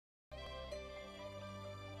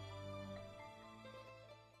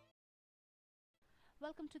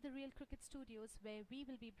Welcome to the Real Cricket Studios, where we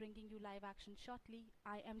will be bringing you live action shortly.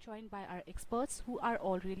 I am joined by our experts who are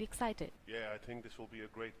all really excited. Yeah, I think this will be a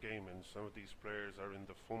great game, and some of these players are in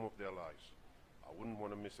the form of their lives. I wouldn't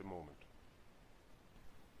want to miss a moment.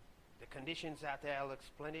 The conditions out there look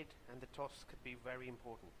splendid, and the toss could be very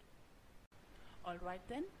important. Alright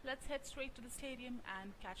then, let's head straight to the stadium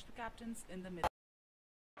and catch the captains in the middle.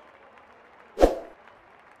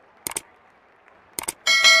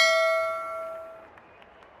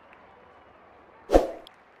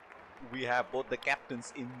 We have both the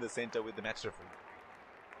captains in the center with the match referee.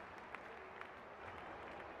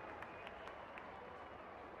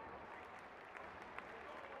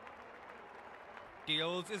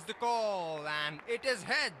 Tails is the call, and it is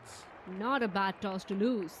heads. Not a bad toss to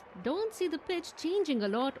lose. Don't see the pitch changing a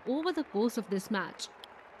lot over the course of this match.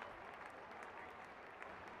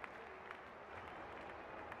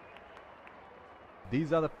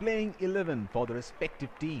 These are the playing 11 for the respective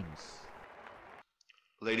teams.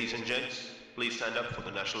 Ladies and gents, please stand up for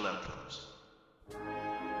the national anthems.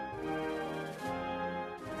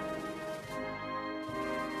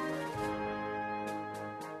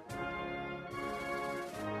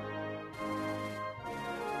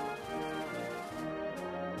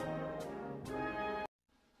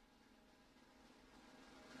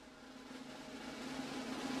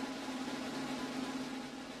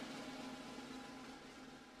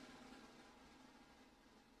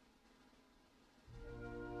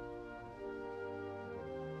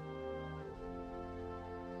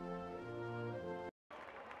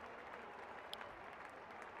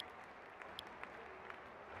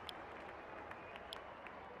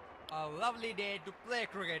 A lovely day to play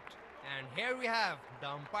cricket, and here we have the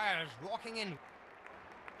umpires walking in.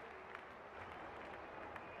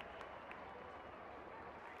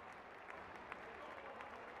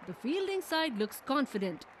 The fielding side looks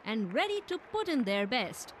confident and ready to put in their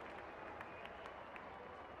best.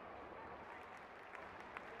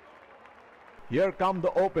 Here come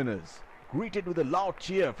the openers, greeted with a loud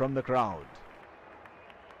cheer from the crowd.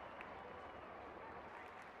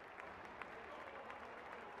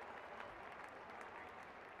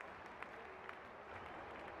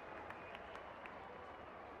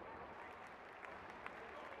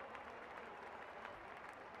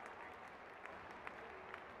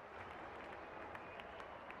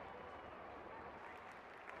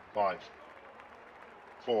 Five,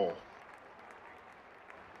 four.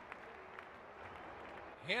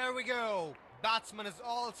 Here we go. Batsman is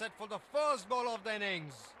all set for the first ball of the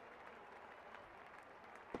innings.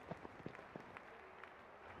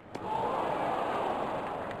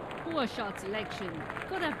 Poor shot selection.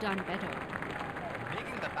 Could have done better.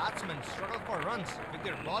 Making the batsmen struggle for runs with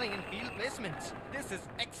their bowling and field placements. This is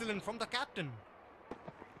excellent from the captain.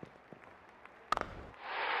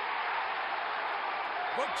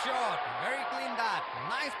 Good shot. Very clean that.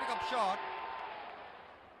 Nice pickup shot.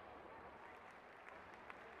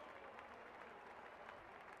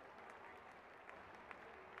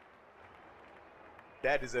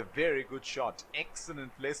 That is a very good shot.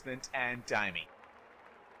 Excellent placement and timing.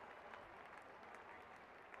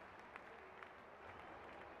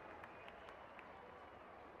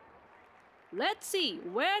 Let's see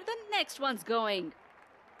where the next one's going.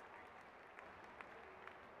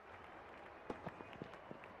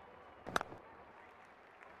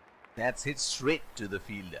 That's hit straight to the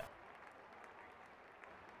fielder.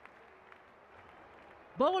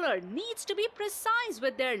 Bowler needs to be precise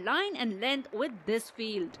with their line and length with this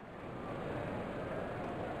field.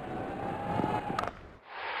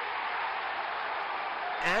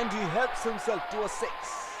 And he helps himself to a 6.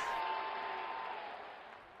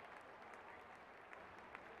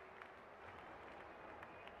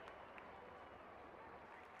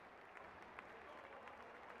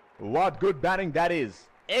 What good batting that is.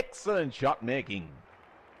 Excellent shot making.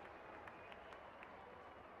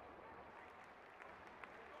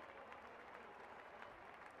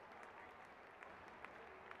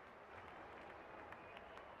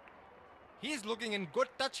 He's looking in good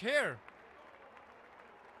touch here.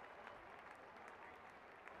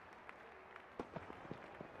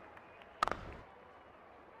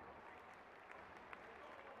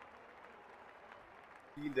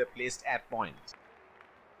 Fielder placed at point.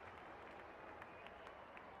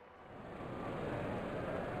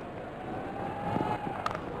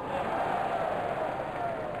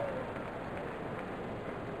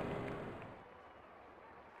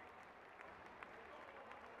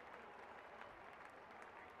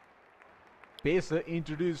 Pacer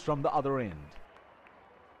introduced from the other end.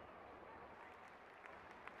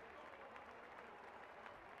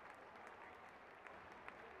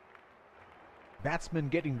 Batsman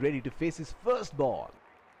getting ready to face his first ball.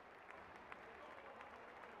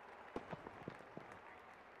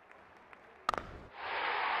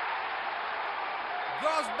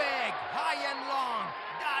 Goes big, high and long.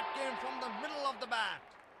 That came from the middle of the bat.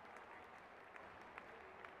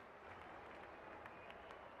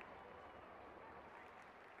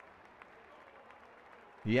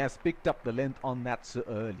 He has picked up the length on that so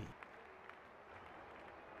early.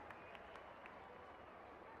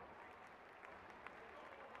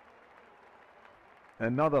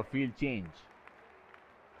 Another field change.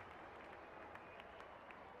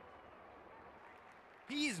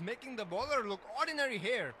 He's making the bowler look ordinary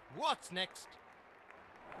here. What's next?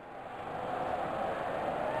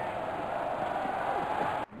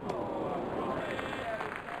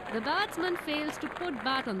 The batsman fails to put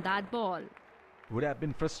bat on that ball. Would have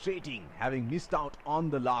been frustrating having missed out on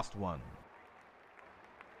the last one.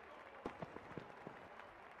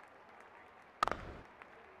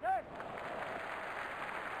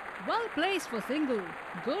 Well placed for single.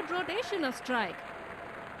 Good rotation of strike.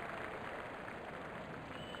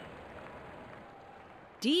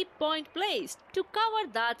 Deep point placed to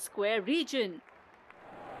cover that square region.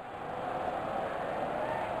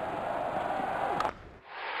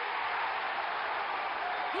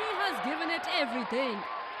 He has given it everything.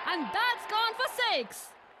 And that's gone for 6.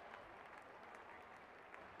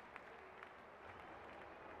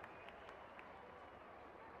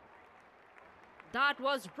 That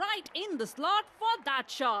was right in the slot for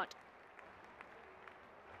that shot.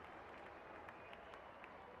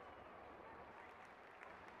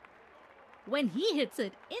 When he hits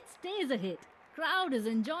it, it stays a hit. Crowd is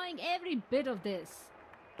enjoying every bit of this.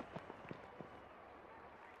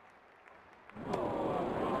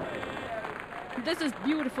 This is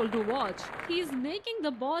beautiful to watch. He's making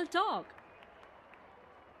the ball talk.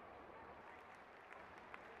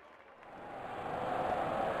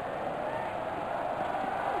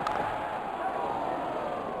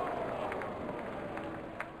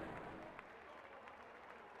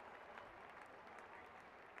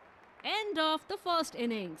 End of the first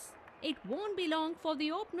innings. It won't be long for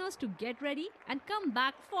the openers to get ready and come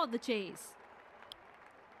back for the chase.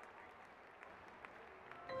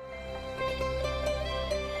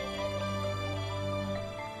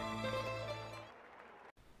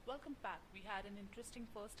 Welcome back. We had an interesting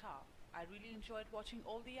first half. I really enjoyed watching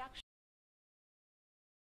all the action.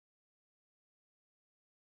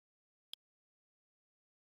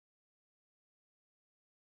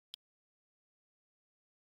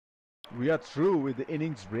 We are through with the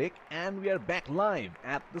innings break and we are back live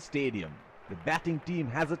at the stadium. The batting team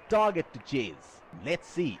has a target to chase. Let's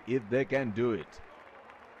see if they can do it.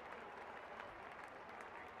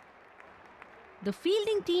 The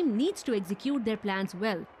fielding team needs to execute their plans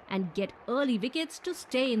well and get early wickets to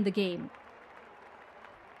stay in the game.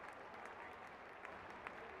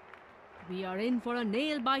 We are in for a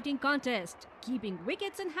nail-biting contest. Keeping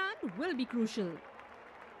wickets in hand will be crucial.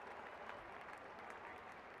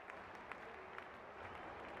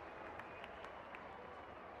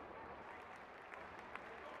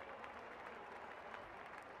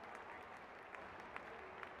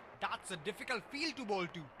 That's a difficult field to bowl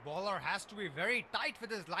to. Bowler has to be very tight with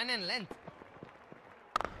his line and length.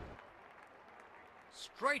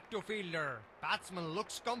 Straight to fielder. Batsman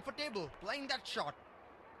looks comfortable playing that shot.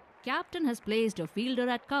 Captain has placed a fielder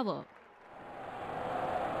at cover.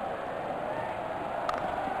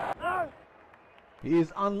 He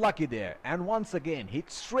is unlucky there and once again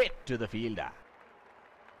hits straight to the fielder.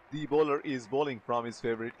 The bowler is bowling from his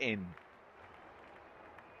favorite end.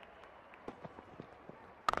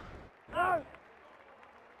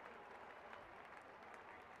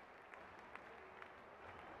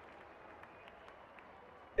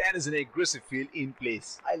 That is an aggressive field in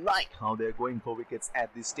place. I like how they're going for wickets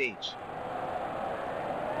at this stage.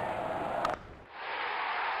 Ball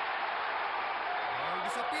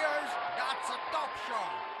disappears. That's a top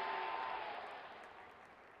shot.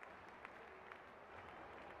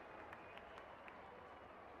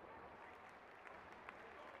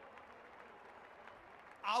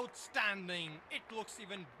 Outstanding. It looks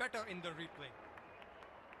even better in the replay.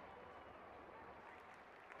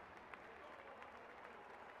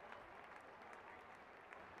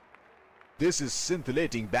 This is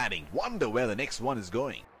scintillating batting. Wonder where the next one is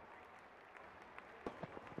going.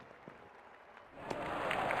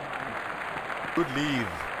 Good leave.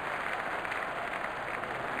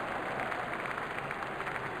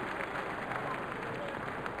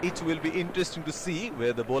 It will be interesting to see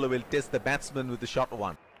where the bowler will test the batsman with the short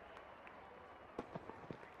one.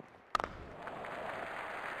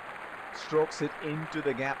 Strokes it into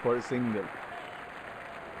the gap for a single.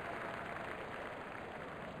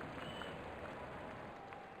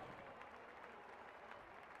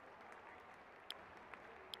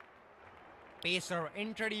 pacer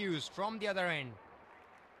introduced from the other end.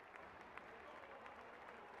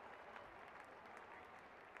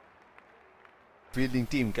 Fielding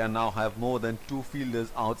team can now have more than 2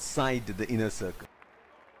 fielders outside the inner circle.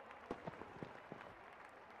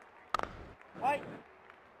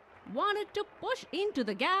 Wanted to push into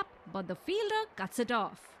the gap, but the fielder cuts it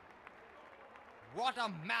off. What a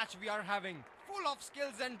match we are having, full of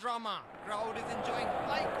skills and drama. Crowd is enjoying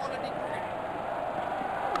high quality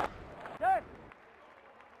cricket.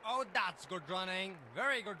 Oh, that's good running,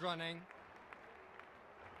 very good running.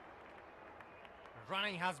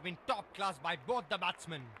 Running has been top class by both the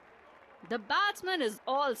batsmen. The batsman is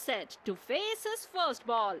all set to face his first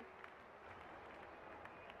ball.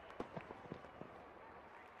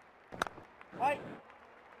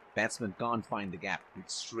 Batsman can't find the gap,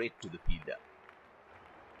 it's straight to the fielder.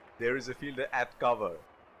 There is a fielder at cover.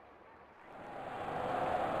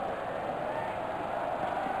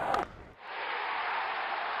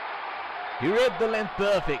 He read the length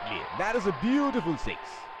perfectly. That is a beautiful 6.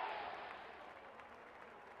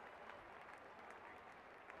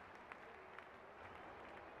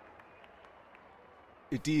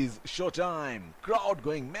 It is showtime. Crowd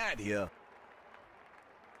going mad here.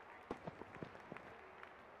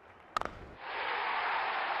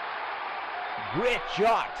 Great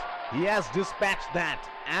shot. He has dispatched that,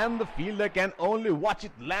 and the fielder can only watch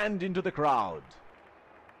it land into the crowd.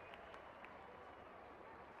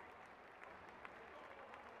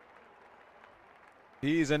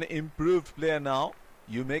 He is an improved player now.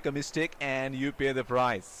 You make a mistake and you pay the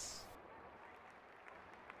price.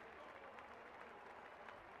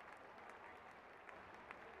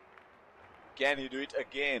 Can he do it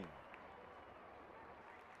again?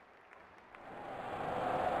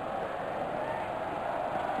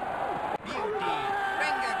 Beauty!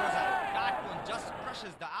 Finger goes out. That one just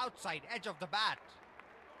crushes the outside edge of the bat.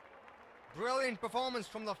 Brilliant performance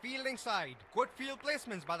from the fielding side. Good field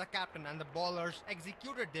placements by the captain, and the bowlers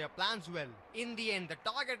executed their plans well. In the end, the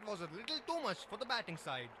target was a little too much for the batting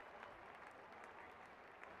side.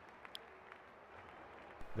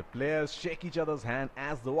 The players shake each other's hand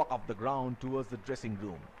as they walk off the ground towards the dressing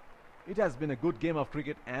room. It has been a good game of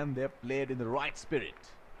cricket and they've played in the right spirit.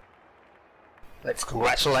 Let's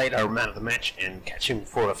congratulate our man of the match and catch him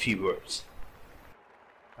for a few words.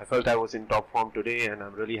 I felt I was in top form today and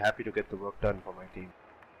I'm really happy to get the work done for my team.